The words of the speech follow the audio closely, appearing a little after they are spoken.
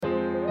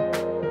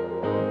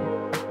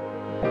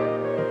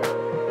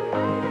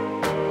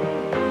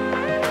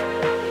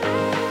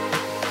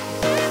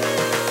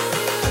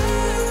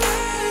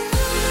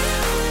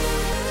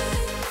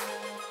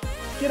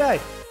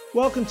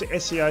Welcome to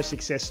SEO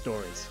Success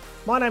Stories.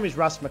 My name is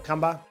Russ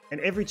McCumber,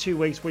 and every 2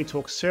 weeks we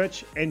talk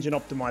search engine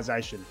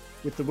optimization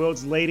with the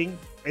world's leading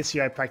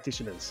SEO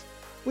practitioners.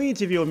 We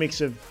interview a mix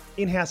of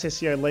in-house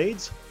SEO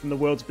leads from the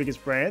world's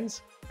biggest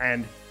brands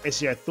and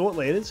SEO thought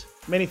leaders,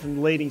 many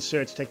from leading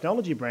search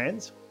technology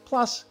brands,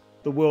 plus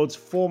the world's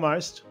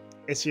foremost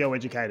SEO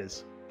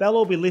educators. They'll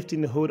all be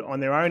lifting the hood on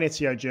their own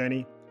SEO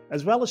journey,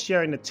 as well as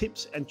sharing the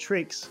tips and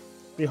tricks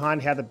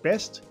behind how the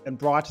best and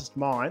brightest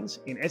minds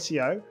in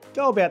SEO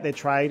go about their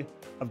trade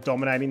of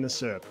dominating the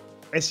SERP.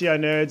 SEO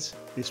nerds,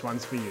 this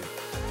one's for you.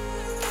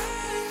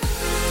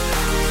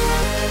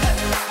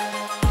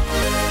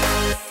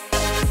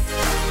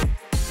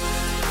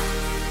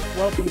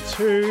 Welcome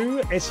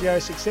to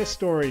SEO Success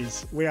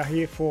Stories. We are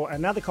here for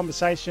another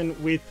conversation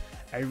with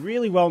a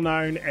really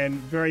well-known and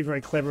very,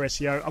 very clever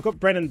SEO. I've got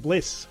Brennan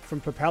Bliss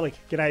from Propellic.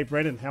 G'day,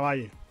 Brennan. How are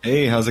you?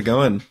 Hey, how's it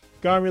going?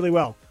 Going really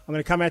well. I'm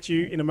going to come at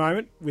you in a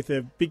moment with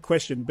a big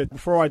question, but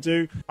before I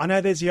do, I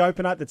know there's the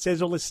opener that says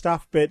all this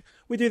stuff, but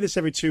we do this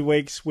every 2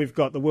 weeks. We've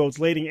got the world's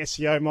leading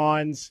SEO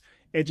minds,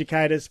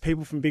 educators,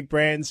 people from big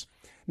brands.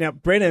 Now,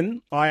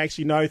 Brennan, I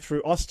actually know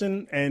through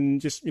Austin and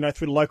just,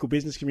 through the local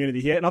business community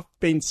here, and I've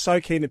been so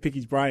keen to pick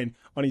his brain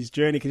on his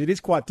journey because it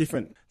is quite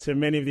different to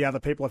many of the other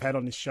people I've had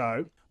on this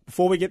show.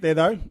 Before we get there,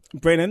 though,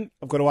 Brennan,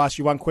 I've got to ask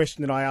you one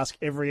question that I ask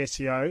every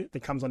SEO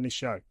that comes on this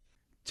show.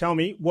 Tell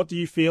me, what do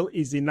you feel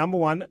is the number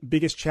one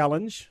biggest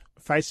challenge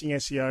facing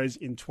SEOs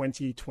in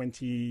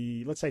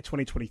 2020, let's say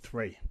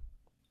 2023?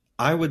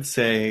 I would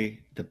say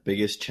the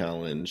biggest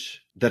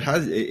challenge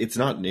it's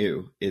not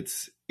new.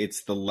 It's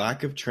the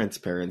lack of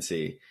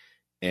transparency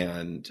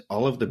and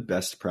all of the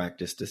best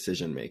practice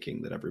decision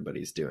making that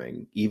everybody's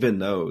doing, even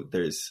though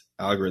there's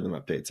algorithm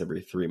updates every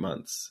 3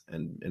 months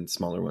and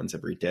smaller ones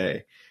every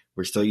day.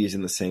 We're still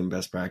using the same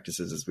best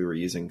practices as we were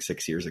using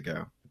 6 years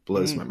ago. It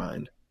blows my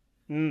mind.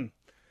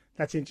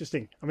 That's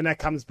interesting. I mean, that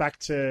comes back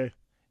to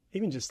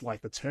even just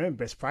like the term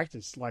best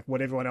practice, like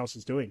what everyone else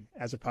is doing,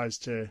 as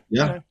opposed to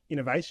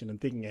innovation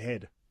and thinking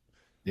ahead.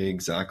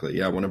 Exactly.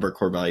 Yeah. One of our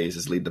core values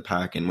is lead the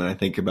pack. And when I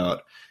think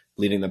about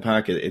leading the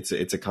pack, it's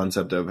a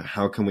concept of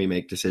how can we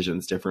make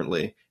decisions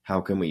differently? How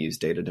can we use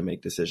data to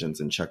make decisions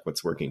and check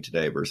what's working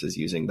today versus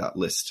using that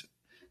list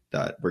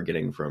that we're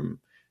getting from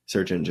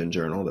Search Engine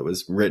Journal that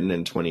was written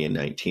in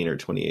 2019 or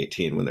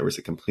 2018 when there was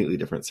a completely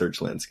different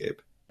search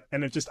landscape.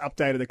 And they've just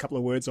updated a couple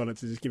of words on it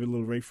to just give it a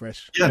little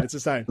refresh. Yeah, but it's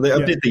the same. They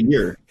update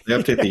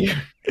the year.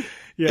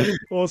 Yeah,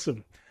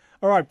 awesome.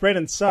 All right,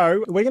 Brennan.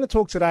 So we're going to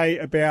talk today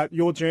about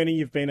your journey.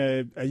 You've been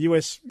a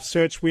US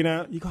search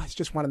winner. You guys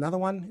just won another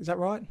one. Is that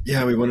right?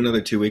 Yeah, we won another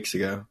 2 weeks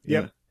ago.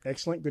 Yep. Yeah.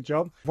 Excellent. Good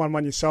job. Won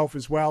one yourself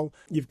as well.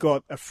 You've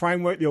got a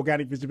framework, the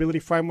Organic Visibility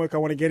Framework I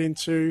want to get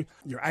into.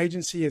 Your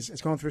agency has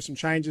gone through some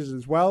changes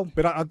as well.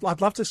 But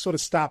I'd love to sort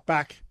of start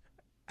back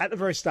at the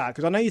very start,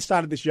 because I know you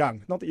started this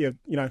young. Not that you're,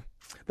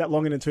 that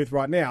long in the tooth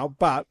right now,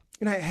 but,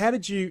 how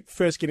did you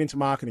first get into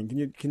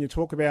marketing? Can you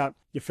talk about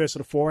your first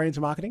sort of foray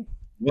into marketing?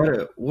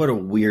 What a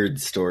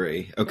weird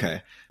story.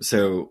 Okay.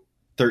 So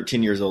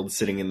 13 years old,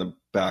 sitting in the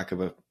back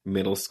of a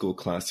middle school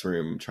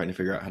classroom, trying to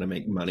figure out how to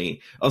make money.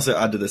 Also,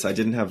 add to this, I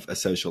didn't have a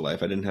social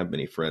life. I didn't have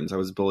many friends. I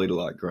was bullied a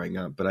lot growing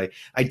up, but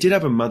I did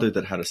have a mother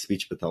that had a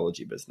speech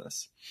pathology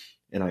business,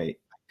 and I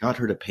got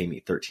her to pay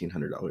me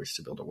 $1,300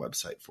 to build a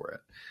website for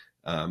it.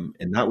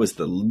 And that was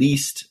the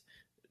least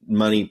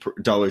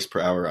dollars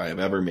per hour I have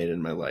ever made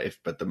in my life,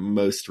 but the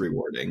most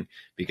rewarding,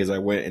 because I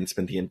went and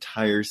spent the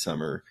entire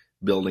summer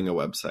building a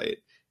website.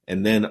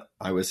 And then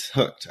I was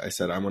hooked. I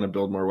said, I want to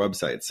build more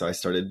websites. So I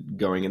started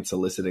going and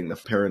soliciting the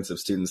parents of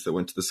students that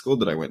went to the school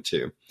that I went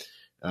to,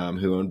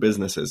 who owned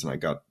businesses. And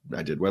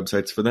I did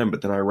websites for them,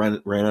 but then I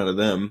ran out of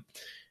them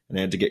and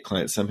I had to get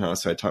clients somehow.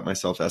 So I taught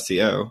myself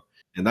SEO.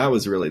 And that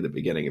was really the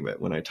beginning of it,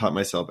 when I taught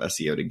myself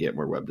SEO to get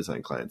more web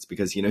design clients.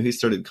 Because who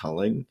started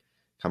calling?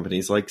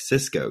 Companies like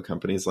Cisco,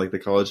 companies like the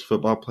college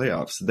football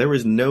playoffs. There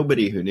was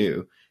nobody who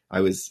knew.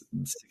 I was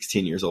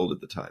 16 years old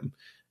at the time.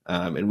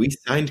 And we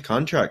signed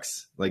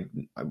contracts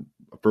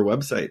for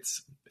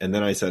websites. And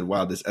then I said,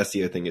 wow, this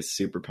SEO thing is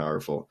super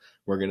powerful.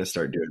 We're going to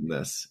start doing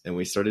this. And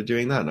we started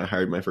doing that. And I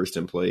hired my first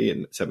employee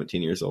at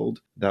 17 years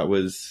old. That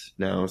was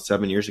now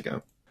 7 years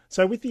ago.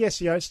 So with the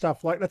SEO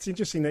stuff, that's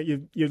interesting that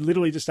you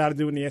literally just started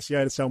doing the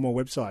SEO to sell more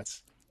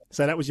websites.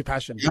 So that was your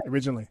passion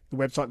originally, the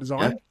website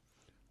design? Yeah.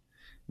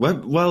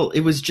 Well,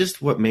 it was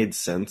just what made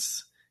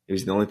sense. It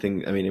was the only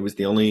thing. I mean,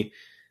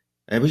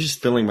 I was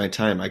just filling my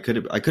time. I could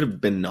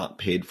have been not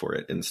paid for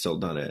it and still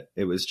done it.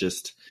 It was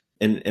just,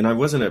 and I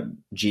wasn't a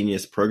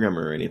genius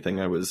programmer or anything.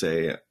 I was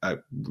a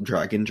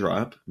drag and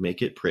drop,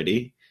 make it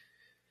pretty.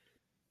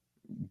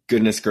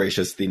 Goodness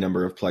gracious, the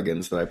number of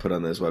plugins that I put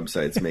on those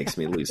websites makes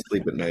me lose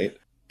sleep at night.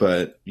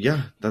 But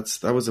yeah,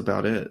 that was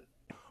about it.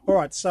 All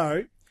right.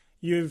 So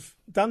you've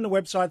done the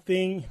website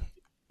thing,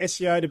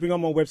 SEO to bring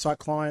on more website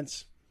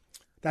clients.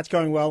 That's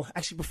going well.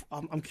 Actually,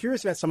 I'm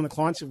curious about some of the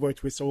clients you've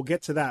worked with, so we'll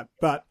get to that.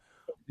 But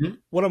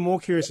what I'm more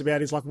curious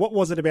about is what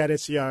was it about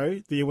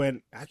SEO that you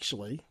went,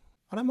 actually,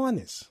 I don't mind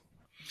this?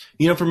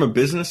 From a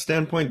business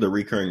standpoint, the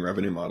recurring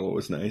revenue model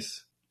was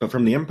nice. But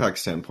from the impact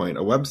standpoint,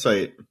 a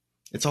website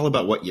It's all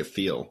about what you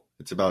feel.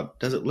 It's about,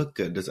 does it look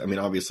good? I mean,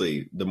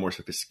 obviously, the more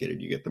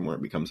sophisticated you get, the more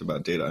it becomes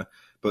about data.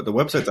 But the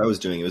websites I was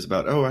doing, it was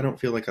about, oh, I don't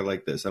feel like I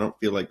like this. I don't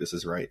feel like this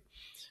is right.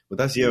 With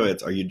SEO,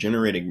 it's, are you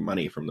generating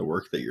money from the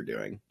work that you're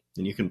doing?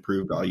 And you can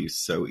prove value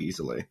so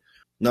easily.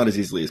 Not as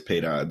easily as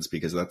paid ads,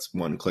 because that's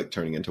one click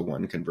turning into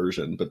one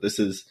conversion. But this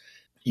is,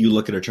 you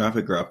look at a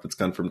traffic graph that's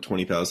gone from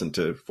 20,000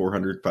 to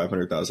 400,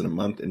 500,000 a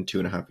month in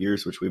 2.5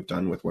 years, which we've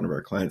done with one of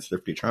our clients,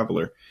 Thrifty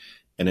Traveler.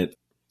 And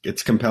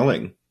it's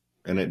compelling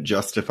and it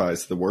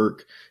justifies the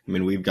work. I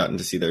mean, we've gotten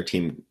to see their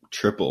team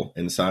triple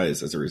in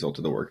size as a result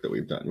of the work that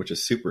we've done, which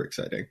is super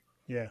exciting.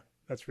 Yeah,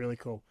 that's really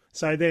cool.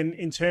 So then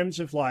in terms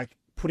of like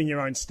putting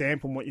your own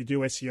stamp on what you do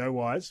SEO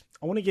wise,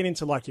 I want to get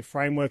into like your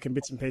framework and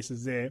bits and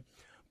pieces there.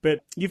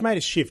 But you've made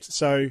a shift.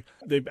 So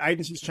the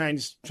agency's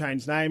changed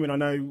name, and I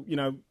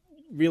know,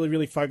 really,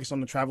 really focused on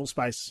the travel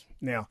space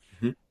now.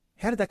 Mm-hmm.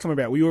 How did that come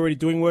about? Were you already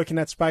doing work in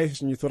that space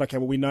and you thought, okay,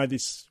 well, we know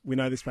this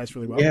space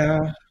really well? Yeah,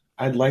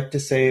 I'd like to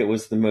say it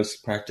was the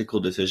most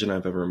practical decision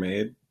I've ever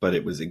made, but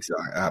it was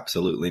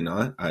absolutely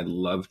not. I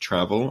love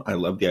travel. I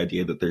love the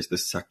idea that there's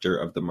this sector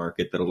of the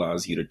market that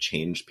allows you to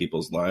change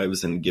people's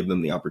lives and give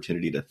them the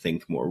opportunity to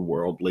think more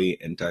worldly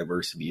and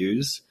diverse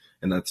views,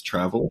 and that's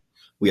travel.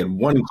 We had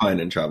one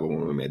client in travel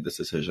when we made this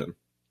decision.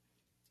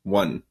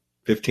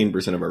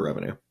 15% of our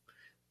revenue.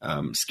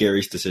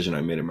 Scariest decision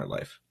I made in my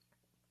life.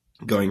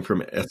 Going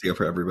from SEO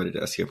for everybody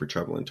to SEO for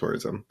travel and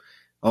tourism.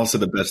 Also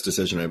the best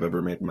decision I've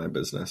ever made in my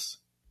business.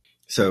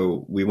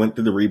 So we went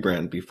through the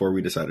rebrand before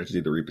we decided to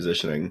do the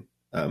repositioning.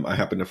 I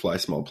happened to fly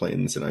small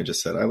planes and I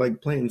just said, I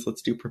like planes.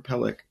 Let's do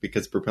Propellic,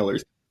 because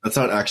propellers, that's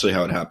not actually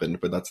how it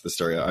happened, but that's the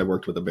story. I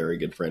worked with a very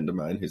good friend of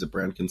mine who's a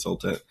brand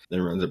consultant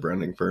and runs a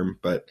branding firm.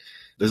 But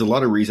there's a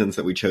lot of reasons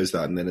that we chose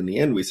that. And then in the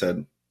end, we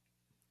said,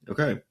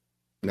 okay,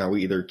 now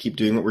we either keep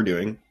doing what we're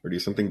doing or do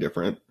something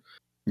different.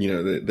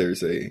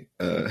 There's a,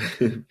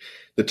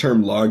 the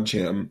term log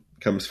jam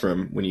comes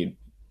from when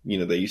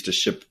they used to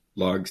ship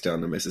logs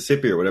down the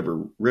Mississippi or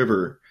whatever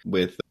river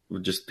with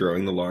just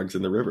throwing the logs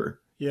in the river.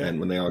 Yeah.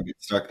 And when they all get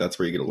stuck, that's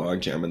where you get a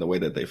log jam. And the way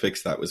that they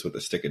fixed that was with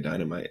a stick of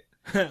dynamite.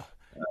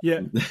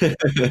 Yeah.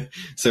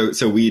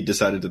 So we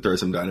decided to throw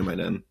some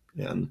dynamite in,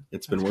 and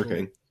it's been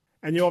working. Cool.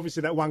 And you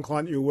obviously, that one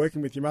client that you were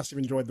working with, you must have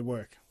enjoyed the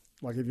work.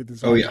 Like if you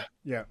decided. Oh yeah.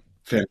 Yeah.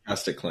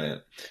 Fantastic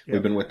client. Yep.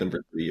 We've been with them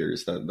for 3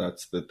 years.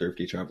 That's the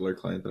Thrifty Traveler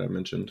client that I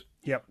mentioned.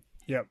 Yep.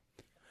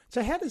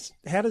 So how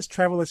does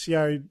travel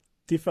SEO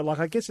differ? Like,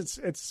 I guess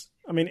it's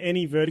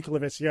any vertical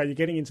of SEO, you're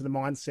getting into the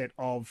mindset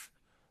of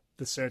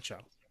the searcher.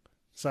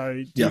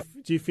 So do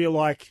you feel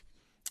like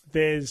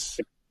there's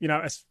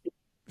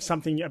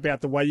something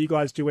about the way you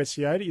guys do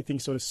SEO that you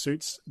think sort of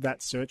suits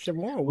that searcher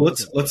more? Or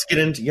let's get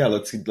into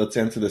let's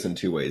answer this in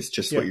two ways.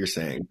 Just what you're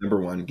saying. Number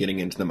one, getting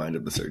into the mind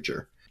of the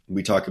searcher.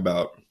 We talk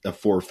about a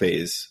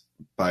 4-phase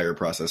buyer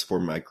process,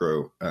 4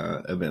 micro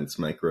events,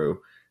 micro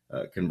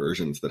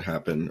conversions that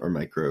happen, or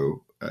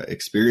micro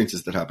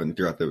experiences that happen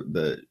throughout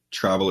the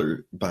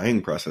traveler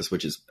buying process,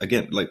 which is,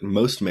 again, like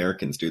most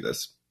Americans do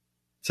this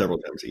several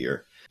times a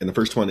year. And the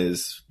first one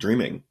is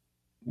dreaming.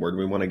 Where do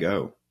we want to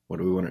go? What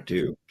do we want to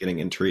do? Getting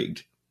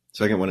intrigued.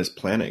 Second one is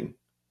planning,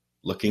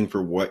 looking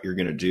for what you're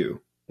going to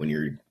do when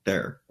you're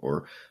there,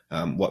 or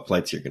what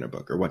flights you're going to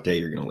book, or what day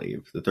you're going to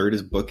leave. The third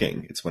is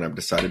booking. It's when I've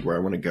decided where I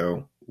want to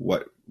go,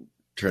 what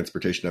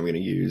transportation I'm going to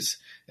use,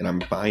 and I'm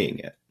buying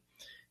it.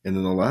 And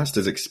then the last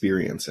is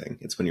experiencing.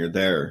 It's when you're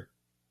there,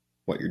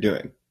 what you're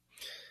doing.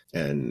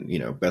 And,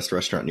 best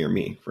restaurant near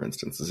me, for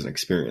instance, is an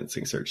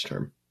experiencing search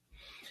term.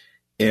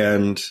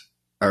 And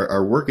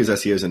our work as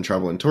SEOs in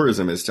travel and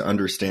tourism is to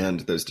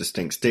understand those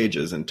distinct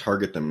stages and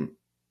target them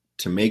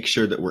to make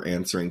sure that we're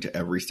answering to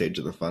every stage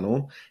of the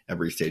funnel,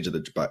 every stage of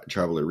the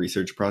traveler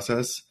research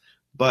process,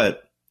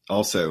 but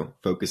also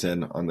focus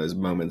in on those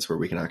moments where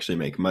we can actually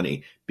make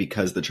money,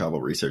 because the travel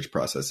research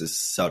process is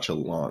such a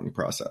long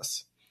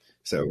process.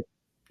 So,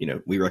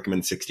 we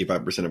recommend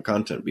 65% of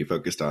content be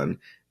focused on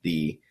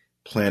the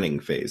planning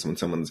phase, when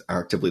someone's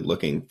actively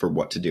looking for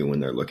what to do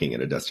when they're looking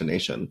at a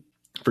destination.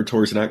 For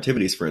tours and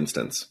activities, for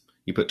instance,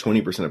 you put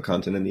 20% of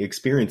content in the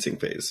experiencing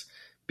phase,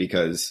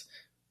 because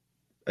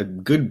a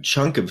good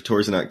chunk of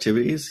tours and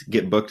activities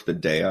get booked the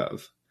day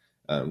of.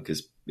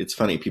 Because it's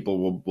funny,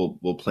 people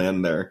will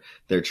plan their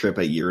trip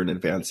a year in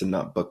advance and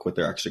not book what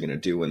they're actually going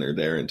to do when they're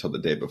there until the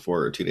day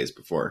before or 2 days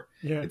before.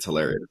 Yeah. It's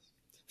hilarious.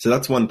 So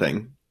that's one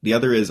thing. The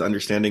other is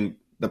understanding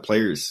the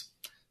players.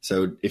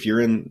 So if you're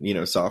in,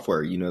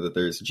 software, that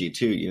there's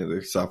G2,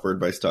 there's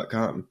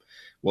softwareadvice.com.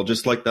 Well,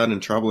 just like that in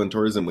travel and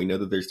tourism, we know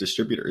that there's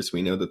distributors.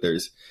 We know that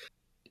there's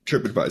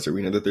TripAdvisor.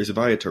 We know that there's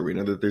Viator. We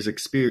know that there's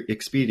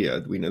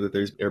Expedia. We know that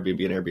there's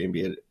Airbnb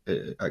and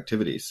Airbnb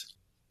activities.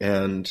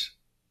 And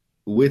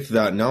with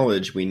that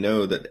knowledge, we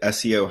know that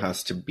SEO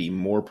has to be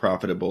more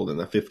profitable than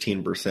the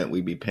 15%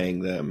 we'd be paying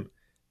them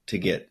to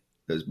get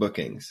those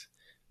bookings.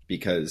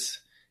 Because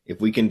if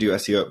we can do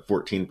SEO at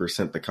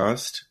 14% the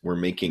cost, we're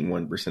making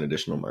 1%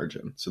 additional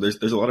margin. So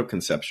there's a lot of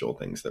conceptual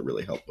things that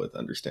really help with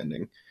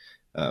understanding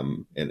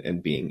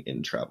and being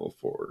in travel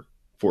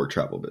for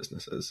travel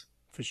businesses.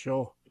 For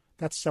sure.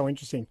 That's so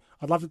interesting.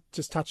 I'd love to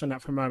just touch on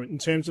that for a moment in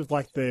terms of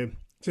like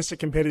just the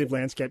competitive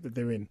landscape that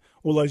they're in.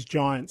 All those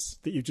giants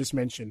that you've just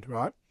mentioned,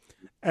 right?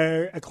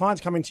 A client's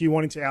coming to you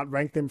wanting to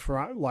outrank them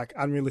for like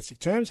unrealistic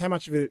terms. How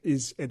much of it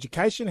is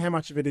education? How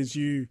much of it is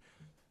you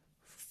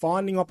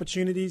finding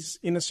opportunities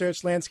in a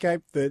search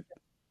landscape that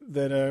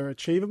are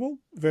achievable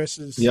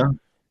versus,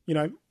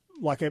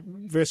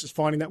 versus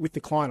finding that with the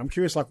client? I'm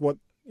curious, like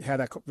how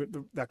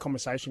that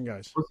conversation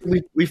goes.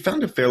 We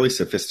found a fairly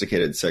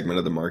sophisticated segment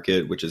of the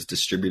market, which is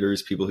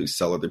distributors, people who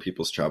sell other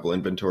people's travel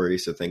inventory.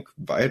 So think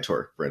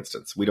Viator, for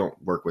instance. We don't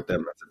work with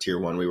them. That's a tier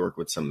one. We work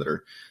with some that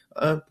are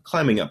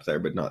climbing up there,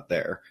 but not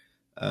there.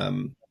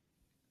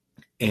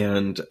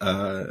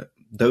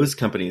 Those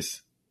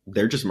companies,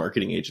 they're just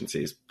marketing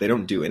agencies. They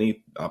don't do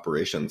any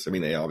operations. I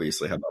mean, they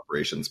obviously have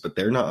operations, but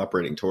they're not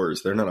operating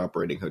tours. They're not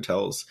operating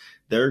hotels.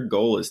 Their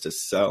goal is to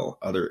sell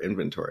other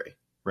inventory,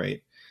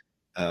 right?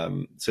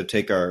 So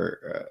take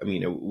our,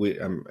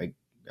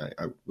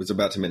 I was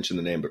about to mention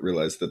the name, but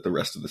realized that the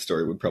rest of the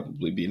story would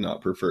probably be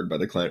not preferred by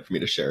the client for me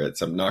to share it.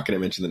 So I'm not going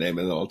to mention the name,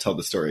 and then I'll tell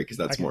the story because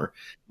that's more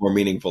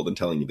meaningful than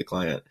telling you the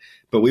client.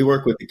 But we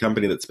work with a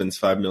company that spends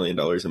 $5 million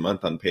a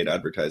month on paid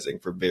advertising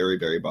for very,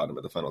 very bottom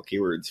of the funnel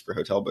keywords for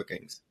hotel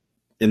bookings.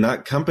 And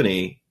that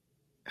company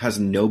has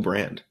no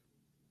brand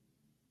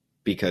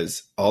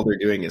because all they're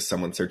doing is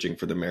someone searching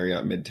for the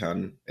Marriott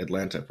Midtown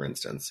Atlanta, for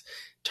instance,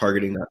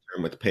 targeting that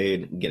term with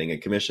paid, getting a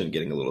commission,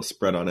 getting a little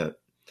spread on it.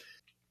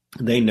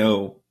 They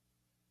know,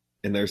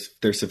 and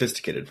they're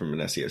sophisticated from an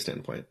SEO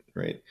standpoint,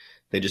 right?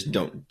 They just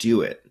don't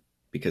do it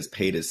because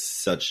paid is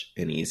such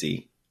an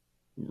easy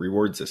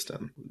reward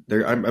system.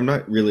 I'm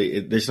not really,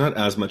 there's not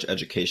as much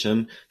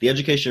education. The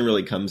education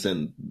really comes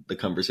in the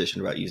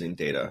conversation about using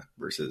data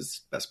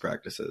versus best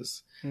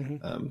practices.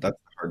 Mm-hmm. That's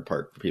the hard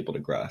part for people to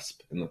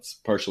grasp. And that's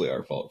partially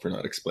our fault for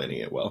not explaining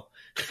it well.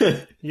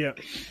 Yeah.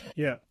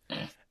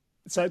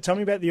 So tell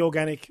me about the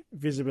organic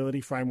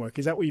visibility framework.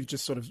 Is that what you've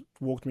just sort of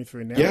walked me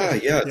through now?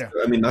 Yeah.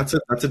 I mean, that's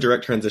a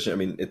direct transition. I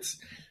mean,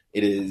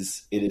 it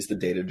is the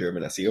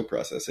data-driven SEO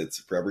process. It's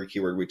for every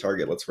keyword we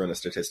target, let's run a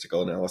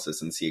statistical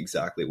analysis and see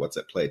exactly what's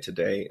at play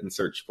today and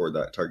search for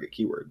that target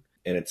keyword.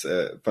 And it's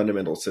a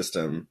fundamental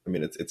system. I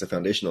mean, it's a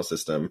foundational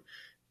system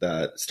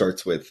that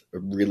starts with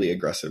really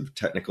aggressive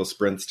technical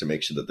sprints to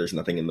make sure that there's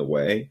nothing in the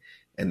way,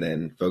 and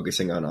then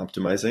focusing on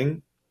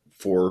optimizing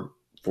for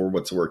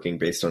what's working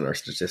based on our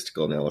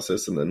statistical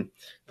analysis. And then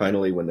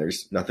finally, when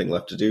there's nothing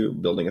left to do,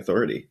 building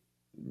authority,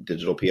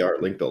 digital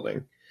PR, link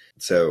building.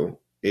 So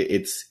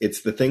it's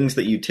the things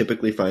that you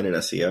typically find in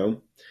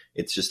SEO.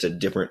 It's just a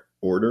different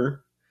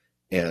order,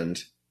 and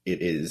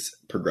it is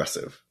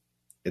progressive.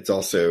 It's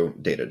also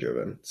data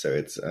driven. So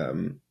it's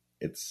an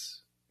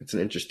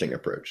interesting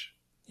approach.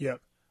 Yeah.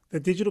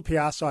 The digital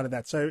PR side of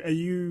that. So are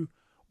you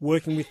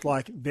working with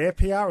like their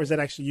PR, or is that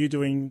actually you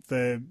doing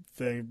the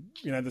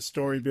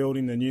story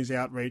building, the news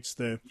outreach,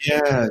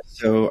 Yeah.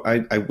 So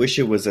I wish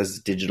it was as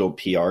digital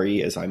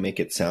PR-y as I make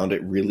it sound.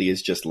 It really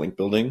is just link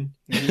building.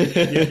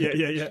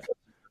 Mm-hmm. Yeah.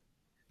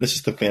 That's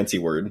just the fancy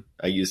word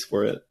I use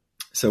for it.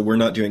 So we're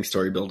not doing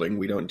story building.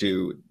 We don't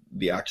do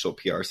the actual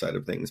PR side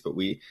of things, but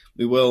we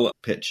will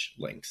pitch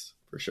links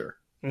for sure.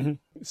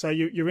 Mm-hmm. So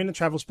you're in the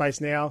travel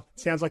space now. It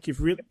sounds like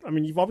you've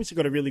obviously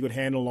got a really good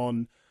handle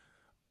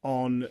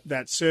on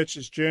that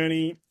searcher's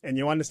journey, and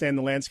you understand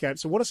the landscape.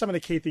 So what are some of the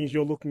key things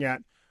you're looking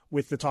at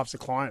with the types of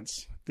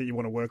clients that you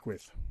want to work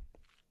with?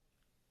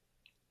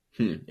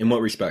 In what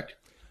respect?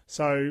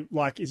 So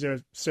like, is there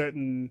a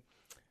certain,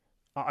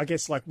 I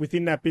guess, like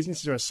within that business,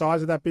 is there a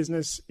size of that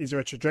business? Is there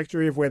a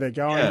trajectory of where they're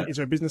going? Yeah. Is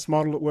there a business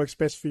model that works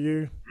best for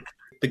you?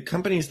 The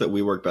companies that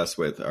we work best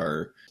with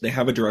they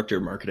have a director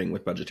of marketing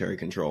with budgetary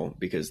control,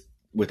 because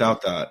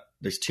without that,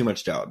 there's too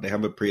much doubt. They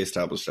have a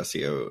pre-established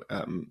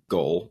SEO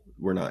goal.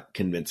 We're not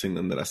convincing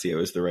them that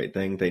SEO is the right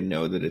thing. They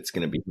know that it's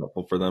going to be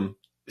helpful for them.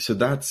 So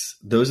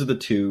those are the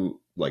two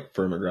like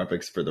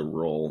firmographics for the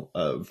role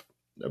of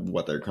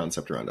what their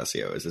concept around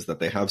SEO is that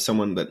they have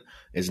someone that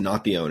is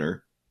not the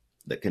owner,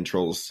 that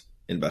controls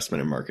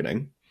investment in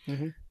marketing.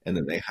 Mm-hmm. And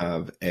then they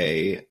have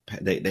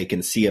they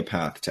can see a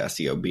path to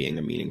SEO being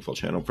a meaningful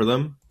channel for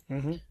them.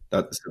 Mm-hmm.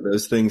 So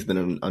those things.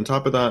 Then on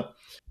top of that,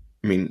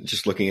 I mean,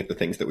 just looking at the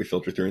things that we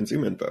filter through in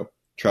ZoomInfo,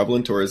 travel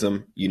and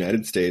tourism,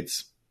 United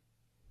States,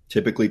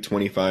 typically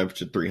 25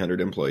 to 300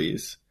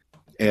 employees,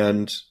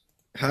 and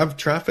have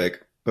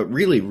traffic, but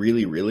really,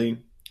 really,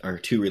 really are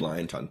too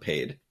reliant on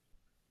paid.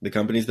 The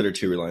companies that are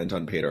too reliant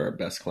on paid are our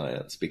best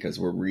clients, because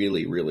we're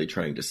really, really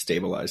trying to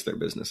stabilize their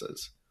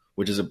businesses,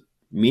 which is a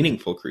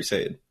meaningful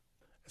crusade.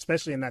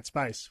 Especially in that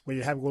space where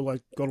you have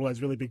got all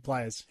those really big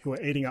players who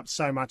are eating up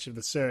so much of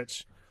the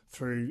search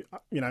through,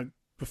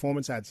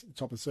 performance ads at the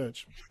top of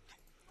search.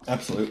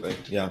 Absolutely.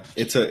 Yeah.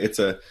 It's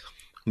a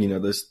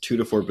there's 2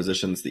 to 4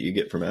 positions that you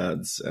get from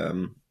ads.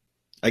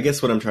 I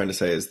guess what I'm trying to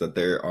say is that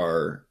there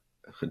are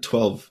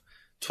 12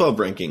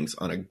 rankings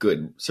on a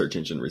good search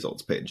engine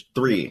results page,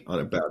 3 on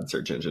a bad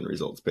search engine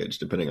results page,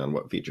 depending on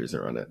what features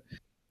are on it.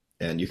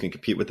 And you can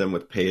compete with them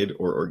with paid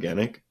or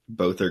organic.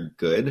 Both are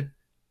good,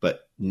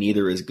 but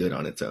neither is good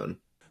on its own.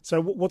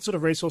 So what sort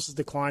of resources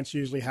do clients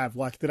usually have?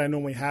 Like, do they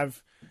normally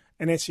have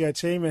an SEO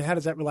team, and how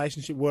does that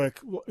relationship work?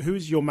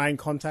 Who's your main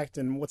contact,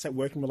 and what's that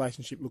working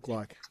relationship look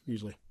like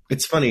usually?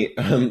 It's funny.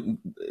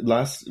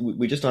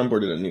 We just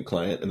onboarded a new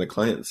client, and the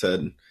client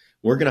said,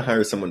 "We're going to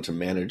hire someone to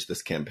manage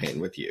this campaign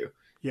with you."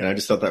 Yeah. And I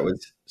just thought that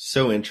was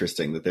so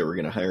interesting that they were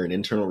going to hire an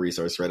internal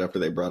resource right after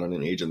they brought on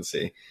an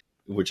agency,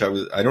 which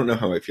I don't know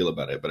how I feel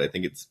about it, but I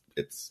think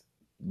it's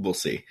we'll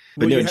see.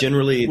 But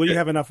generally, will you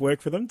have enough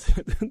work for them?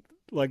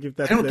 Like, if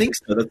that's I don't think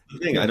so. That's the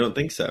thing. I don't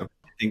think so.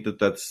 I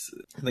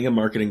think a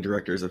marketing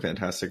director is a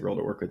fantastic role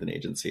to work with an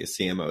agency. A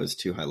CMO is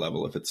too high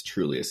level if it's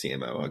truly a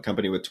CMO. A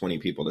company with 20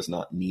 people does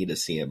not need a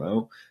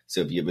CMO.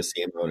 So if you have a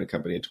CMO in a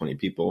company of 20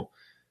 people,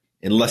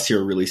 unless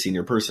you're a really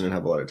senior person and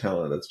have a lot of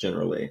talent, that's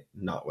generally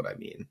not what I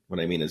mean. What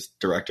I mean is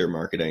director of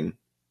marketing,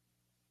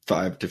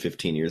 5 to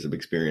 15 years of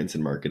experience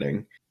in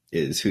marketing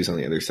is who's on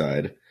the other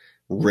side.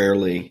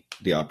 Rarely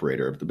the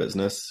operator of the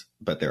business,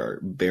 but there are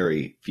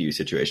very few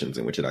situations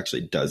in which it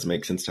actually does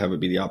make sense to have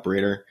it be the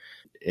operator.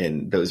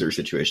 And those are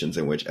situations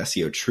in which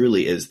SEO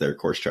truly is their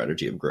core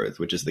strategy of growth,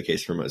 which is the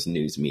case for most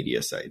news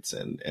media sites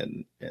and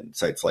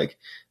sites like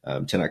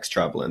 10X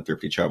Travel and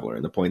Thrifty Traveler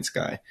and The Points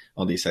Guy,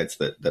 all these sites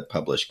that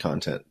publish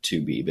content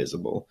to be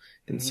visible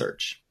in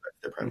search.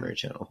 That's their primary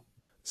channel.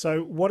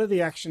 So what are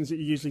the actions that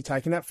you usually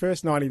take in that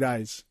first 90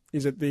 days?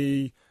 Is it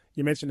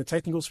you mentioned the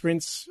technical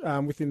sprints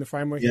within the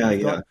framework?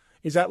 Yeah.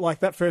 Is that like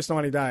that first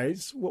 90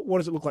 days? What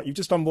does it look like? You've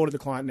just onboarded the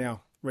client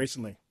now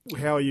recently.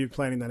 How are you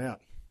planning that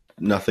out?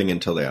 Nothing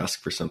until they ask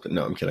for something.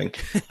 No, I'm kidding.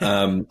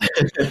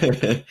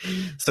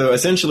 So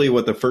essentially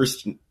what the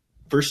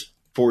first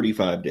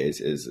 45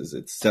 days is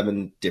it's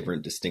 7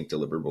 different distinct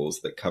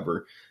deliverables that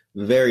cover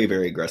very,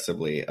 very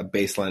aggressively a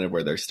baseline of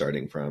where they're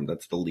starting from.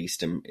 That's the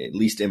least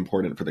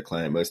important for the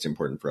client, most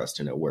important for us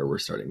to know where we're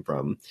starting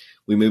from.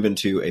 We move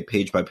into a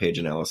page-by-page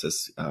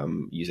analysis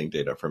using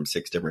data from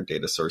 6 different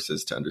data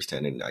sources to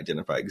understand and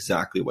identify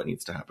exactly what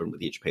needs to happen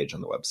with each page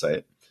on the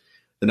website.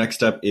 The next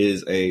step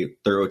is a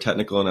thorough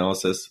technical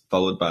analysis,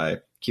 followed by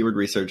keyword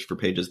research for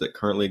pages that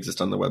currently exist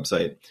on the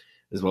website,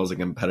 as well as a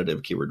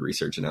competitive keyword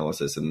research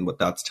analysis. And what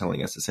that's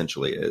telling us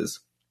essentially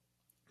is,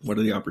 what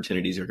are the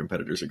opportunities your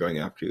competitors are going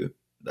after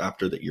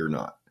that you're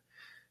not?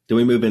 Then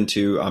we move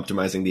into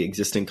optimizing the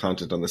existing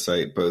content on the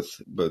site, both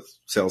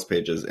sales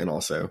pages and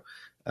also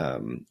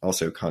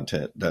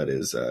content that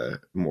is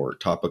more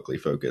topically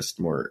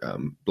focused, more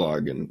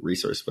blog and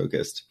resource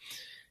focused.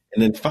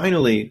 And then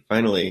finally,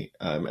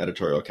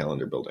 editorial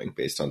calendar building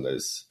based on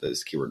those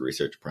keyword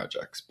research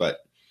projects. But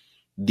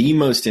the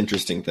most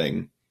interesting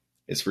thing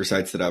is for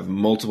sites that have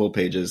multiple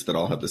pages that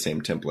all have the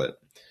same template.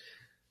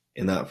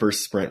 In that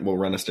first sprint, we'll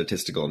run a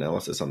statistical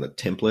analysis on the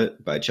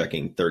template by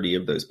checking 30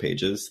 of those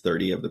pages,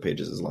 30 of the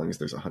pages as long as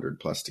there's 100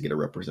 plus to get a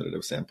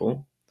representative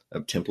sample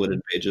of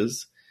templated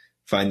pages,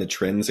 find the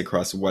trends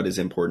across what is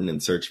important in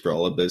search for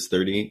all of those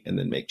 30, and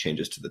then make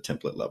changes to the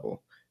template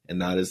level.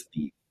 And that is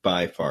the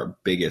by far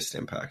biggest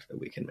impact that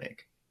we can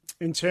make.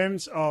 In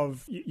terms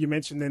of, you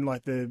mentioned then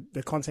like the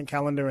content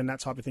calendar and that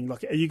type of thing,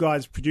 like, are you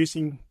guys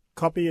producing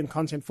copy and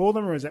content for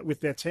them, or is that with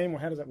their team, or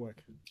how does that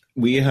work?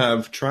 We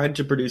have tried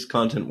to produce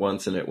content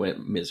once and it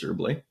went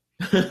miserably.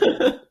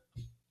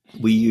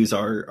 We use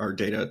our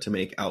data to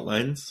make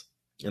outlines,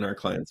 and our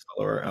clients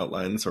follow our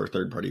outlines, or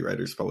third-party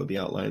writers follow the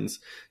outlines.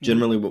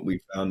 Generally, what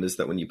we found is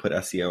that when you put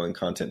SEO and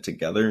content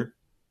together,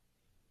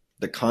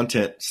 the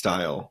content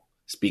style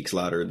speaks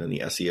louder than the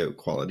SEO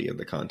quality of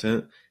the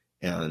content,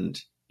 and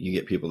you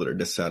get people that are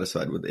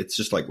dissatisfied with it. It's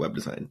just like web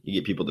design. You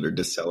get people that are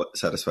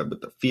dissatisfied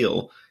with the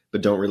feel,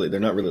 but they're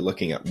not really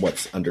looking at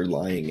what's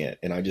underlying it.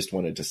 And I just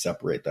wanted to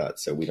separate that,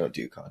 so we don't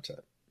do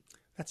content.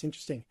 That's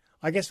interesting.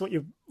 I guess what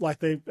you like,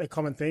 the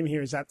common theme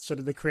here is that sort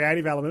of the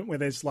creative element where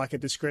there's like a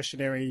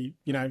discretionary,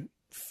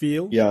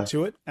 feel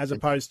to it, as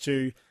opposed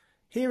to,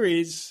 here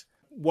is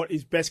what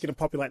is best going to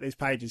populate these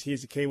pages.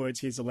 Here's the keywords,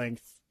 here's the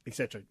length,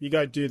 etc. You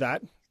go do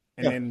that,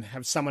 and then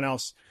have someone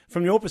else.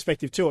 From your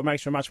perspective too, it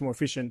makes for a much more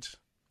efficient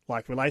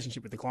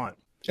relationship with the client.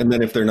 And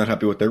then if they're not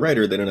happy with their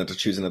writer, they don't have to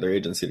choose another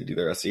agency to do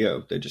their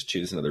SEO. They just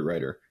choose another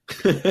writer.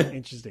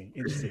 Interesting.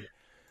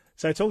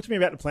 So talk to me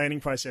about the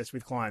planning process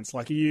with clients.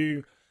 Like, are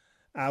you,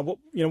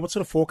 what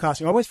sort of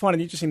forecasting? I always find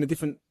it interesting, the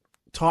different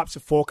types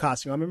of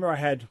forecasting. I remember I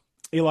had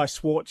Eli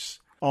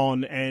Schwartz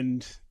on,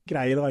 and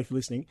g'day Eli if you're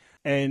listening,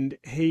 and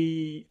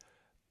he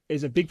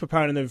is a big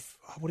proponent of,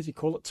 what does he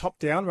call it? Top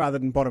down rather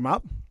than bottom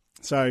up.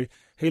 So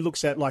he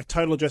looks at like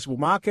total addressable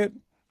market,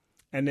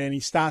 and then he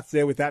starts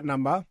there with that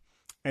number,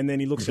 and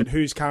then he looks at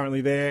who's currently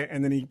there,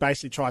 and then he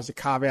basically tries to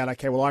carve out,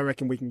 okay, well, I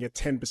reckon we can get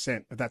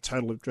 10% of that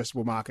total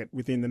addressable market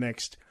within the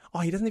next...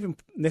 he doesn't even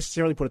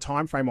necessarily put a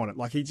time frame on it.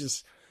 Like, he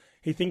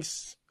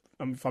thinks,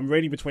 if I'm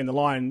reading between the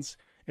lines,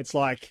 it's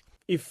like,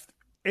 if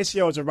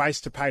SEO is a race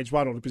to page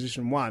 1 or to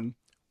position 1,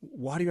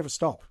 why do you ever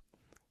stop?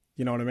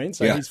 You know what I mean?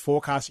 So his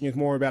forecasting is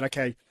more about,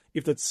 okay,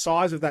 if the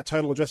size of that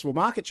total addressable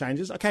market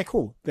changes, okay,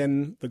 cool,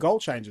 then the goal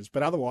changes.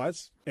 But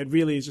otherwise, it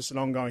really is just an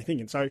ongoing thing.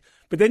 And so,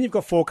 but then you've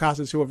got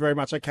forecasters who are very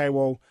much, okay,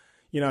 well,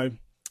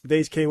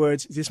 these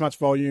keywords, this much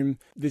volume,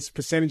 this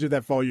percentage of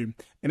that volume,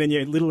 and then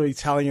you're literally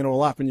tallying it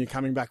all up and you're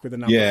coming back with a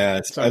number.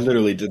 Yeah, So, I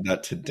literally did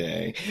that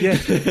today. Yeah.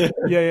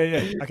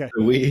 Okay.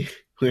 So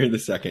we're in the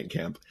second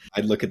camp.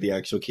 I look at the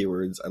actual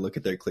keywords. I look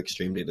at their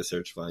clickstream data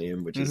search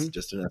volume, which is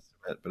just an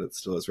estimate, but it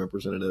still is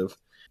representative.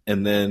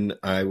 And then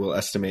I will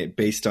estimate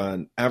based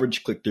on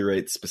average click-through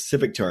rates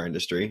specific to our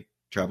industry,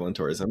 travel and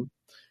tourism,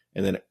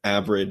 and then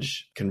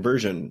average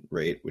conversion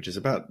rate, which is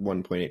about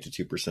 1.8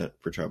 to 2%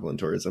 for travel and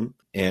tourism,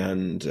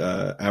 and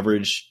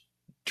average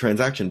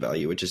transaction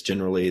value, which is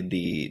generally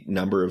the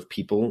number of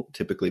people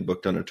typically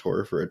booked on a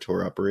tour for a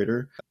tour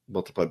operator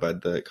multiplied by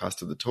the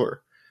cost of the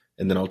tour.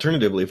 And then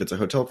alternatively, if it's a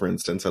hotel, for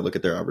instance, I look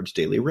at their average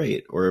daily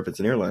rate, or if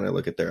it's an airline, I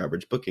look at their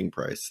average booking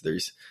price.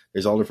 There's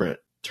all different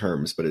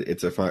terms, but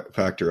it's a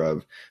factor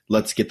of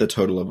let's get the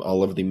total of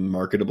all of the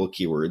marketable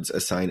keywords,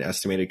 assign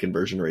estimated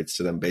conversion rates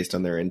to them based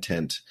on their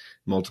intent,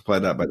 multiply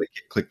that by the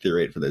click-through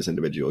rate for those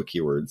individual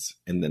keywords,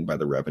 and then by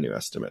the revenue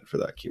estimate for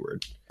that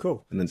keyword.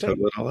 Cool. And then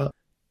total it all up.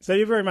 So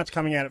you're very much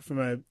coming at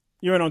it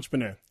you're an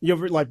entrepreneur.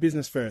 You're like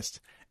business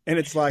first. And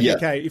it's like,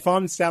 okay, if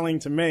I'm selling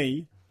to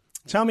me,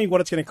 tell me what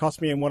it's going to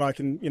cost me and what I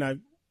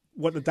can,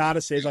 what the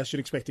data says I should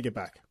expect to get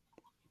back.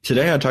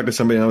 Today I talked to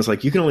somebody and I was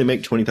like, you can only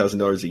make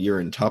 $20,000 a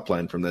year in top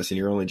line from this, and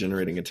you're only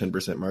generating a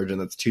 10% margin.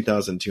 That's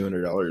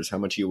 $2,200. How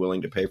much are you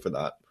willing to pay for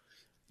that?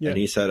 Yeah. And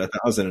he said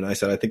 1,000, and I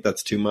said, I think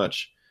that's too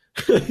much.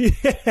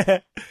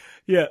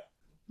 Yeah.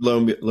 Lo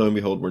and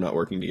behold, we're not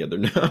working together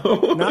now.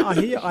 No, I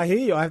hear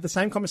you. I have the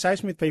same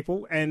conversation with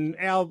people, and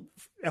our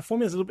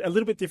formula is a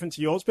little bit different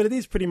to yours, but it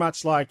is pretty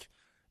much like,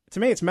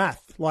 to me, it's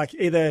math. Like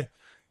either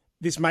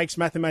this makes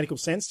mathematical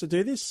sense to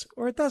do this,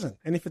 or it doesn't.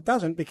 And if it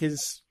doesn't,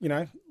 because,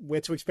 we're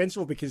too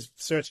expensive, or because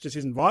search just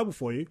isn't viable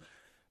for you,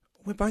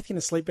 we're both going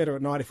to sleep better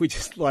at night if we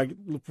just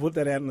put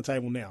that out on the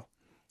table now.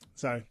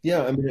 So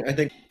yeah, I mean, I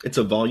think it's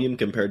a volume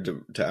compared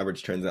to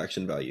average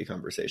transaction value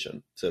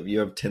conversation. So if you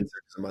have 10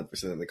 searches a month for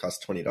something that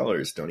costs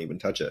 $20, don't even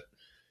touch it.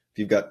 If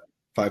you've got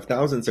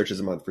 5,000 searches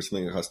a month for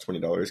something that costs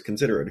 $20,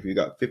 consider it. If you've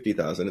got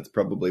 50,000, it's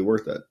probably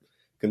worth it.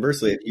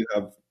 Conversely, if you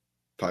have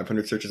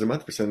 500 searches a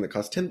month for something that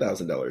costs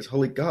 $10,000,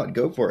 holy God,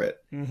 go for it.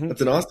 Mm-hmm.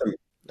 That's an awesome.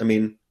 I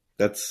mean,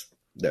 that's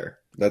there.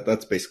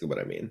 That's basically what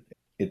I mean.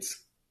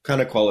 It's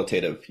kind of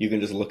qualitative. You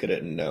can just look at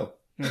it and know.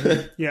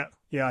 Mm-hmm.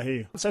 Yeah, I hear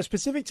you. So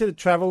specific to the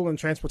travel and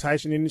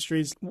transportation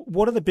industries,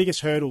 what are the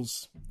biggest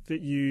hurdles that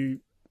you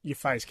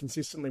face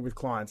consistently with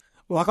clients?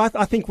 Well, like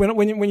I think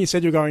when you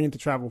said you're going into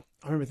travel,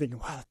 I remember thinking,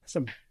 wow,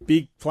 some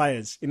big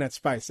players in that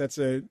space. That's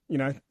an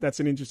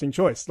interesting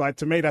choice. Like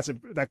to me,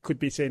 that could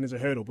be seen as a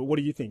hurdle. But what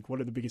do you think?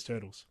 What are the biggest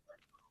hurdles?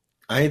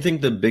 I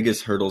think the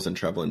biggest hurdles in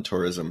travel and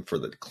tourism for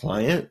the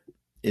client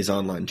is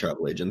online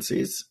travel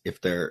agencies, if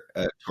they're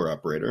a tour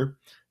operator.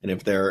 And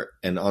if they're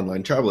an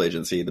online travel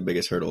agency, the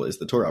biggest hurdle is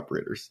the tour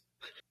operators,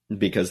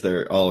 because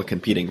they're all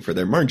competing for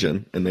their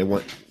margin, and they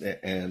want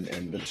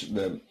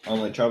the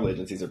online travel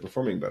agencies are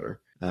performing better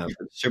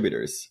for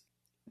distributors.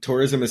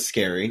 Tourism is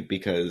scary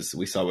because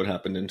we saw what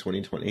happened in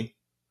 2020,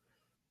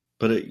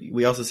 but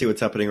we also see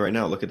what's happening right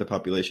now. Look at the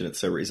population; it's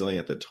so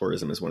resilient that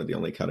tourism is one of the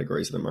only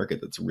categories of the market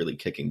that's really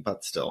kicking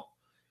butt still.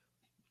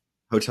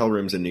 Hotel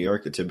rooms in New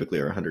York that typically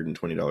are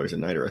 $120 a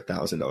night or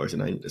 $1,000 a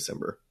night in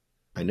December.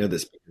 I know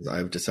this because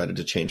I've decided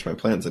to change my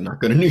plans and not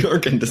go to New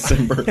York in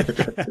December.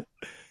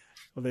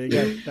 Well, there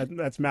you go.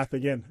 That's math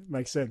again.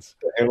 Makes sense.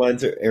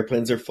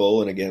 Airplanes are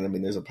full, and again, I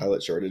mean, there's a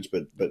pilot shortage,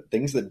 but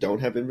things that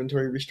don't have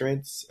inventory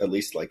restraints, at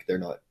least like they're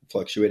not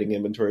fluctuating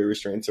inventory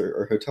restraints,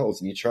 are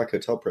hotels. And you track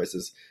hotel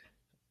prices.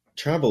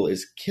 Travel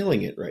is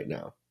killing it right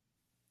now,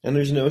 and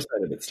there's no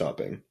sign of it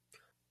stopping.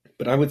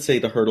 But I would say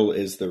the hurdle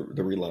is the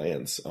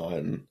reliance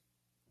on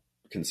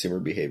consumer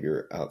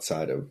behavior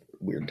outside of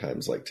weird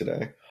times like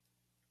today.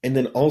 And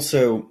then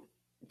also,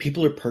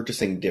 people are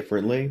purchasing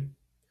differently.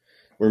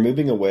 We're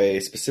moving away,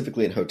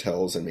 specifically in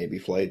hotels and maybe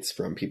flights,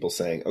 from people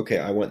saying, okay,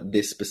 I want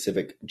this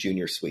specific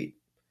junior suite.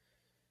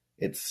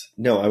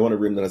 No, I want a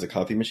room that has a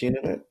coffee machine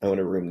in it. I want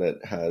a room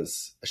that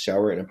has a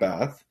shower and a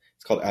bath.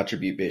 It's called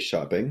attribute-based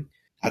shopping.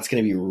 That's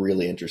going to be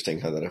really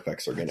interesting how that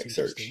affects organic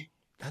search.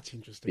 That's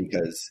interesting.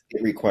 Because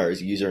it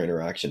requires user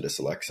interaction to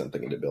select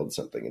something and to build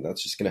something. And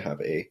that's just going to have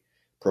a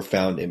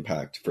profound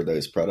impact for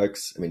those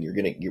products. I mean,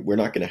 we're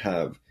not going to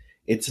have,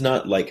 it's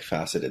not like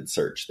faceted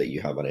search that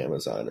you have on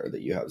Amazon or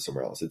that you have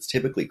somewhere else. It's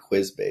typically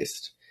quiz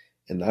based,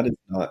 and that is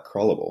not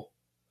crawlable.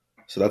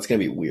 So that's going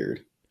to be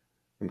weird.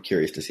 I'm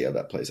curious to see how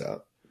that plays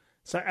out.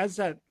 So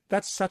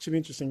that's such an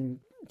interesting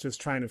just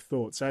train of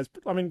thought. So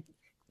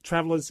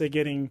travelers, they're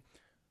getting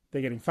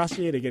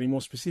fussier, they're getting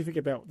more specific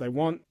about what they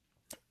want.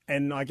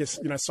 And I guess,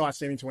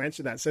 sites needing to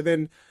answer that. So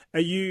then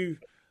are you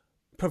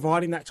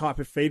providing that type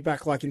of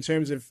feedback, like in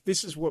terms of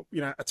this is what,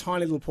 a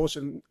tiny little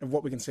portion of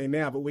what we can see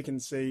now, but we can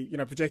see,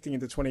 projecting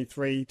into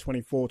 23,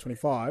 24,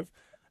 25.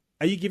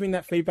 Are you giving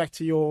that feedback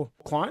to your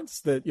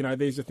clients that,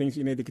 these are things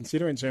you need to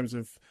consider in terms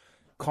of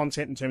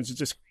content, in terms of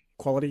just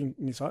quality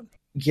in your site?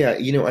 Yeah,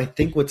 I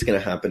think what's going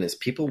to happen is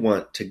people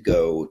want to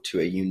go to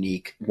a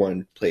unique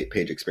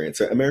page experience.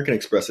 So American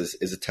Express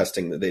is a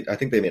testing that I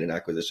think they made an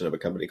acquisition of a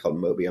company called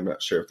Moby. I'm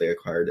not sure if they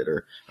acquired it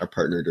or are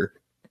partnered or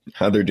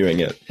how they're doing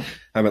it.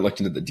 I haven't looked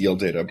into the deal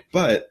data,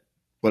 but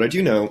what I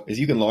do know is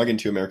you can log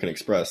into American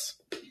Express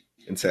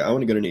and say, I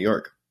want to go to New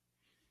York,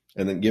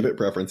 and then give it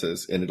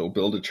preferences, and it'll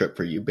build a trip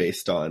for you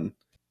based on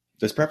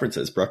those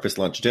preferences: breakfast,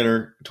 lunch,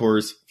 dinner,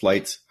 tours,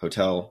 flights,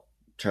 hotel,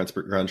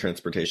 ground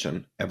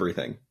transportation,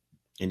 everything.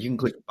 And you can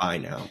click buy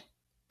now,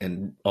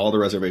 and all the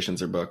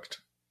reservations are booked.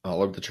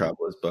 All of the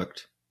travel is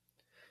booked.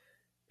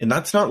 And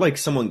that's not like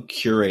someone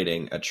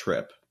curating a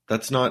trip.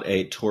 That's not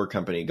a tour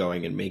company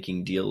going and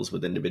making deals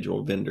with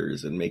individual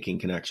vendors and making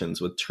connections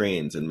with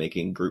trains and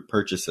making group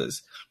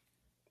purchases.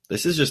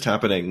 This is just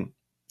happening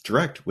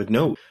direct with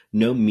no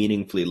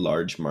meaningfully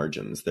large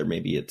margins. There may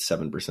be a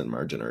 7%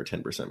 margin or a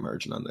 10%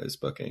 margin on those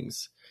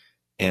bookings.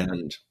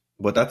 And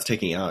what that's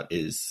taking out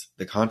is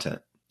the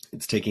content.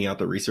 It's taking out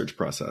the research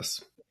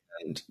process.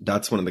 And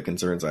that's one of the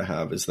concerns I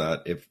have, is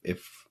that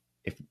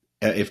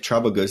if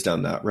travel goes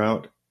down that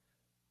route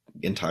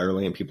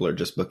entirely and people are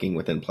just booking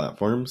within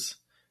platforms,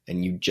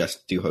 and you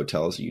just do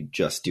hotels, you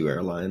just do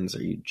airlines,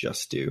 or you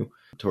just do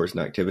tours and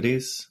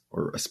activities,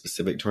 or a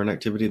specific tour and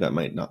activity, that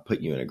might not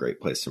put you in a great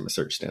place from a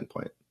search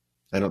standpoint.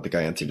 I don't think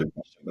I answered your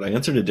question, but I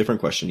answered a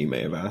different question you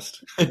may have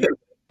asked. I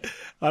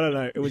don't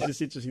know. It was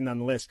just interesting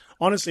nonetheless.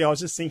 Honestly, I was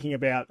just thinking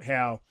about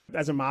how,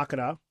 as a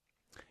marketer,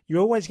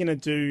 you're always going to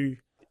do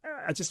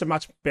just a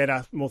much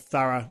better, more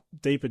thorough,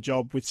 deeper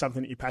job with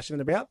something that you're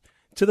passionate about,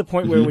 to the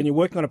point where when you're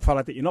working on a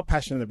product that you're not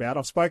passionate about.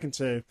 I've spoken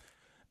to,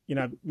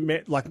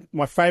 like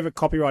my favorite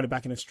copywriter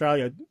back in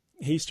Australia.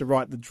 He used to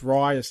write the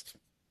driest,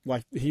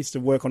 like he used to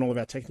work on all of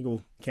our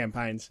technical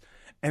campaigns,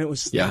 and it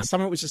was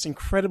some of it was just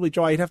incredibly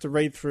dry. He'd have to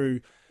read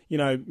through,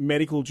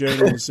 medical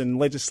journals and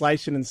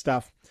legislation and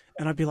stuff.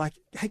 And I'd be like,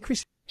 hey,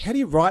 Chris, how do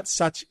you write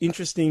such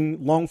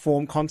interesting long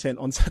form content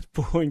on such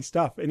boring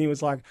stuff? And he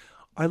was like,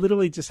 I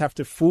literally just have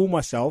to fool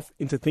myself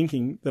into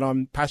thinking that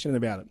I'm passionate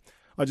about it.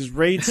 I just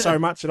read so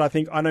much that I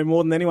think I know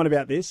more than anyone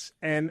about this,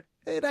 and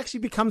it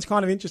actually becomes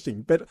kind of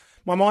interesting. But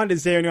my mind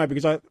is there anyway,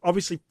 because I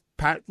obviously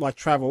like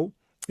travel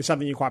is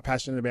something you're quite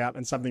passionate about,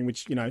 and something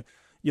which, you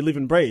live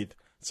and breathe.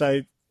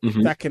 So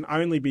that can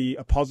only be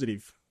a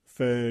positive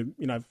for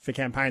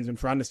campaigns and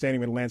for understanding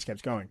where the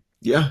landscape's going.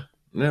 Yeah,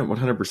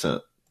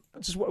 100%.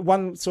 Just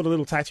one sort of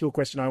little tactical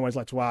question I always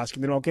like to ask,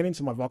 and then I'll get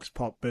into my Vox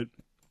Pop. But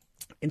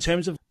in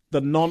terms of the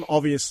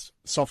non-obvious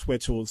software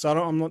tools, so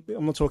I'm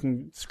not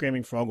talking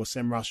Screaming Frog or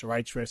SEMrush or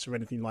Ahrefs or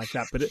anything like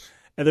that, but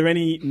are there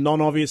any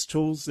non-obvious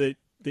tools that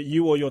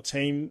you or your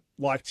team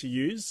like to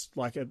use,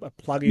 like a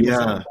plugin? Yeah. Or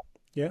something?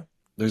 Yeah.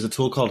 There's a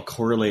tool called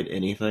Correlate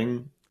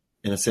Anything.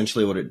 And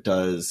essentially what it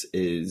does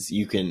is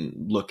you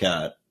can look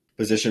at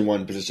position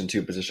 1, position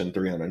 2, position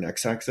 3 on an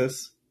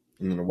x-axis,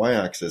 and on a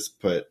y-axis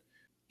put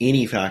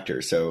any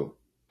factor. So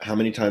how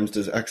many times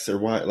does X or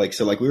Y,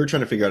 we were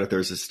trying to figure out if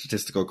there's a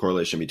statistical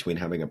correlation between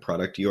having a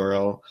product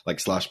URL, like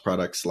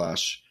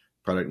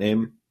 /product/product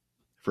name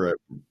for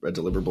a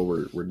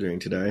deliverable we're doing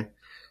today.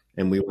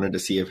 And we wanted to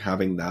see if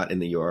having that in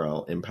the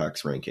URL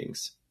impacts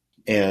rankings.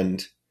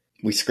 And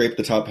we scrape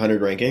the top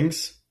 100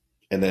 rankings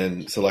and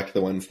then select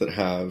the ones that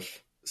have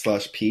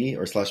 /P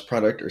or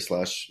 /product or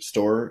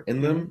 /store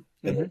in them,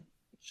 and then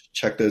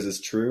check those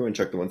as true and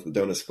check the ones that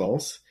don't as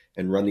false,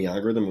 and run the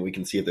algorithm, and we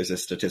can see if there's a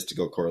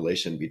statistical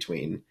correlation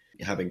between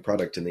having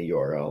product in the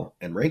URL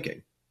and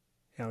ranking.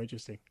 How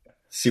interesting.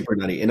 Super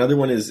nutty. Another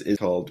one is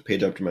called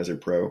Page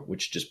Optimizer Pro,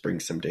 which just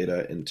brings some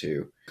data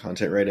into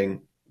content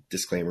writing.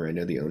 Disclaimer, I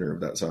know the owner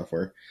of that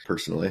software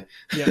personally.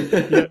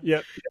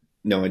 Yeah.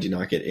 No, I do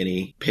not get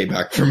any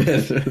payback from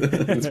it.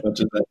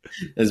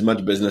 as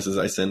much business as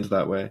I send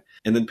that way.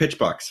 And then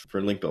Pitchbox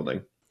for link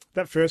building.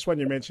 That first one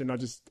you mentioned,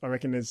 I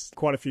reckon there's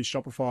quite a few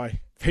Shopify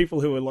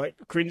people who are like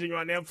cringing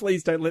right now.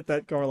 Please don't let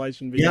that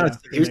correlation be. Yeah,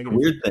 here's the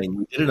weird thing.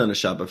 We did it on a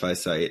Shopify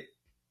site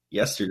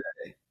yesterday,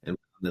 and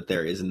that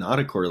there is not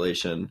a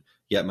correlation,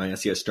 yet my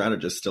SEO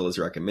strategist still is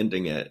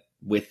recommending it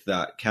with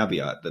that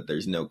caveat that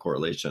there's no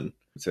correlation.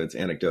 So it's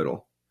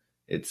anecdotal.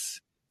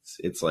 It's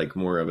like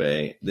more of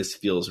a, this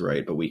feels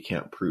right, but we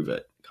can't prove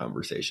it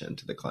conversation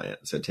to the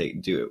client. So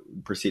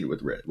proceed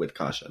with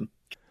caution.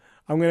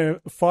 I'm going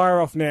to fire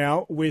off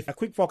now with a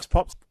quick Vox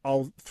Pop.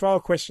 I'll throw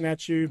a question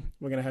at you.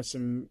 We're going to have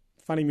some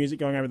funny music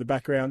going over the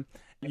background.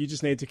 You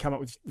just need to come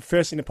up with the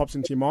first thing that pops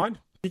into your mind.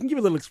 You can give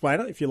a little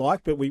explainer if you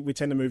like, but we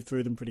tend to move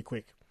through them pretty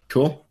quick.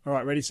 Cool. All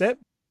right, ready, set?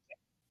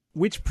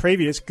 Which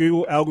previous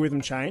Google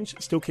algorithm change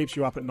still keeps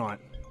you up at night?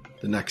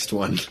 The next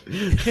one.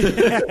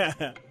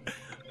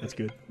 That's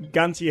good.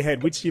 Gun to your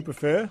head. Which do you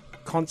prefer,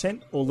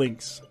 content or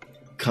links?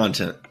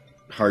 Content.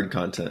 Hard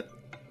content.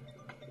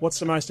 What's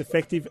the most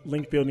effective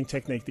link building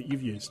technique that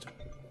you've used?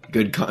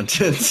 Good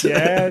content.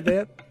 Yeah,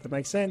 that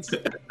makes sense.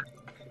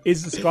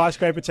 Is the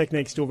skyscraper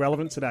technique still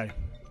relevant today?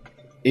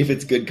 If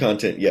it's good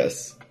content,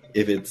 yes.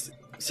 If it's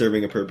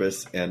serving a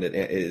purpose and it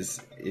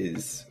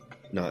is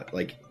not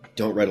like,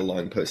 don't write a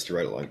long post to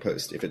write a long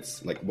post. If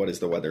it's like, what is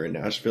the weather in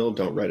Nashville?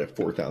 Don't write a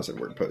 4,000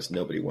 word post.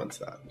 Nobody wants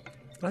that.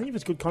 I think if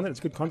it's good content, it's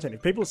good content.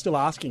 If people are still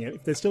asking it,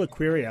 if there's still a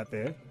query out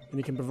there, and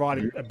you can provide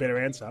a better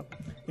answer.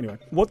 Anyway,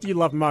 what do you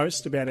love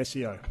most about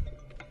SEO?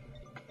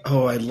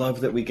 Oh, I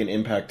love that we can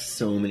impact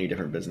so many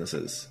different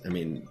businesses. I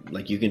mean,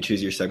 like you can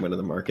choose your segment of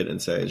the market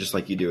and say, just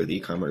like you do with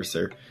e-commerce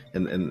or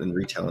and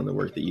retail and the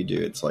work that you do,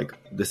 it's like,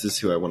 this is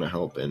who I want to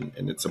help, and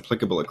it's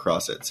applicable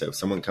across it. So if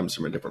someone comes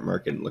from a different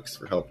market and looks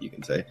for help, you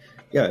can say,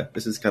 yeah,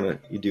 this is kind of,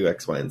 you do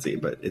X, Y, and Z,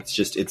 but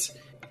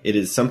it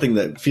is something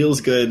that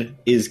feels good,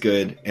 is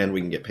good, and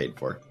we can get paid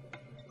for.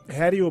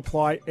 How do you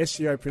apply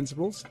SEO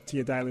principles to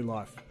your daily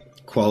life?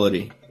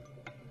 Quality.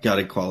 Got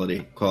it,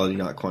 quality,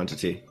 not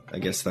quantity. I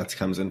guess that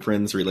comes in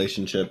friends,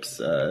 relationships,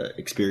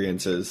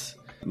 experiences,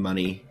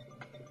 money,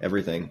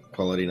 everything.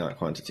 Quality, not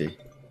quantity.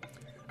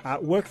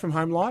 Work from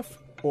home life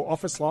or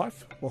office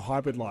life or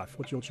hybrid life?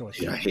 What's your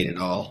choice? Yeah, I hate it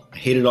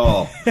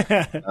all.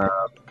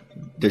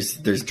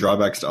 There's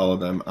drawbacks to all of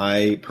them.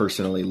 I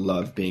personally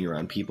love being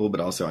around people, but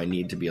also I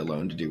need to be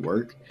alone to do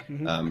work.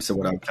 Mm-hmm. So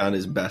what I've found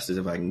is best is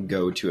if I can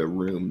go to a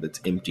room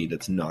that's empty,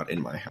 that's not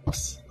in my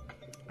house.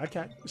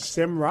 Okay.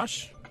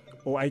 SEMrush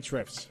or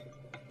Ahrefs?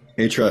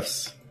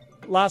 Ahrefs.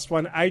 Last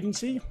one,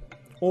 agency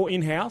or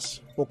in-house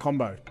or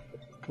combo?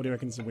 What do you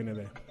reckon is the winner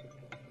there?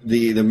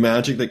 The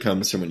magic that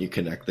comes from when you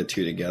connect the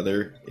two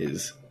together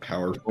is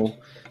powerful.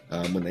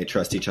 When they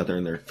trust each other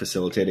and they're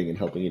facilitating and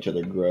helping each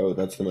other grow,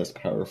 that's the most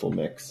powerful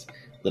mix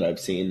that I've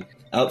seen.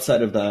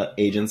 Outside of that,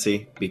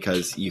 agency,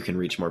 because you can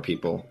reach more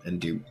people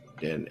and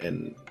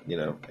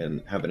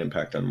have an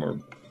impact on more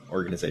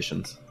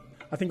organizations.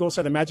 I think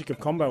also the magic of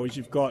combo is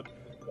you've got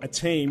a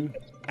team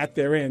at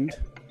their end,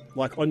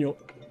 like on your,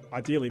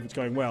 ideally if it's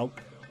going well,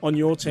 on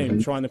your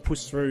team trying to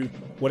push through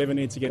whatever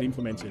needs to get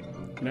implemented,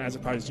 as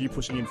opposed to you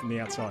pushing in from the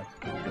outside.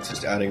 It's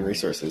just adding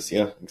resources.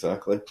 Yeah,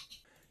 exactly.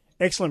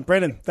 Excellent,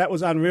 Brendan. That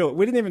was unreal.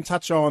 We didn't even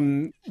touch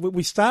on,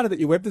 we started at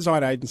your web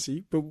design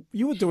agency, but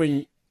you were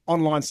doing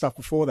online stuff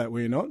before that,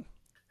 were you not?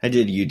 I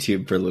did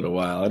YouTube for a little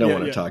while. I don't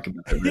want to talk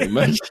about it very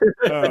much.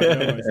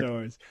 No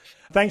worries.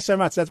 Thanks so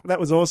much. That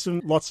was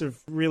awesome. Lots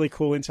of really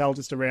cool intel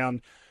just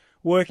around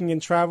working in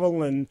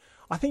travel, and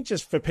I think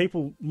just for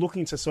people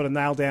looking to sort of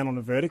nail down on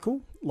a vertical,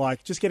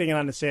 like just getting an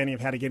understanding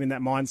of how to get in that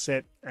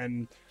mindset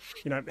and,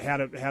 how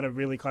to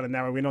really kind of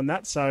narrow in on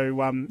that. So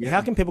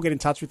how can people get in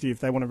touch with you if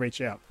they want to reach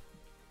out?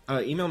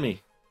 Email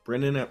me,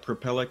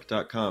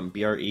 Brennan@propellic.com,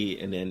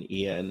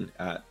 BRENNEN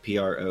at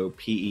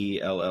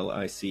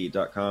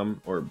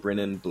PROPELLIC.com, or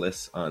Brennan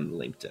Bliss on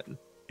LinkedIn.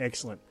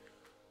 Excellent.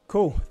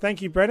 Cool.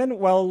 Thank you, Brennan.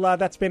 Well,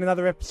 that's been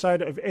another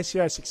episode of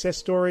SEO Success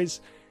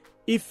Stories.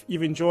 If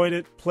you've enjoyed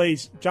it,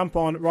 please jump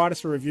on, write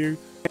us a review,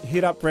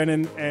 hit up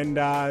Brennan, and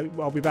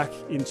I'll be back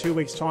in 2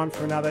 weeks' time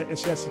for another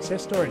SEO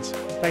Success Stories.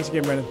 Thanks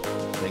again, Brennan.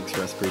 Thanks,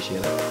 Russ.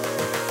 Appreciate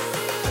it.